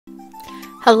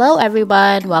Hello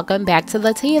everyone, welcome back to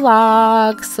the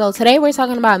TEALOG. So today we're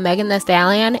talking about Megan Thee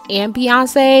Stallion and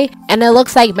Beyonce, and it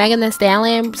looks like Megan Thee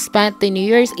Stallion spent the New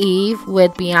Year's Eve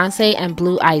with Beyonce and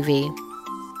Blue Ivy.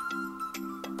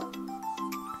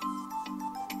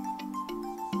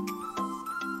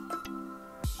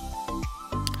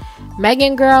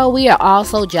 Megan girl, we are all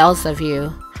so jealous of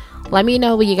you. Let me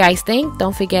know what you guys think.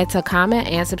 Don't forget to comment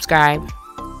and subscribe.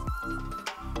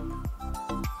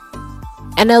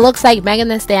 And it looks like Megan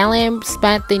Thee Stallion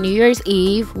spent the New Year's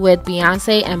Eve with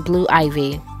Beyonce and Blue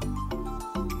Ivy.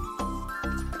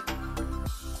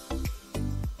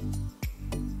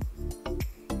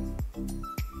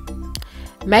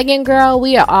 Megan girl,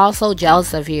 we are all so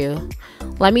jealous of you.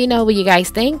 Let me know what you guys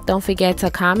think. Don't forget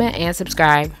to comment and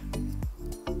subscribe.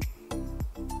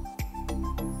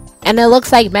 And it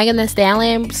looks like Megan Thee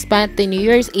Stallion spent the New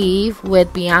Year's Eve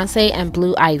with Beyonce and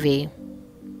Blue Ivy.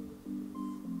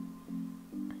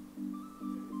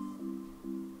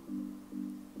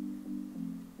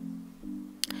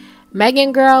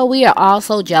 Megan girl, we are all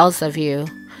so jealous of you.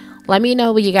 Let me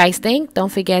know what you guys think.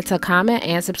 Don't forget to comment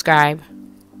and subscribe.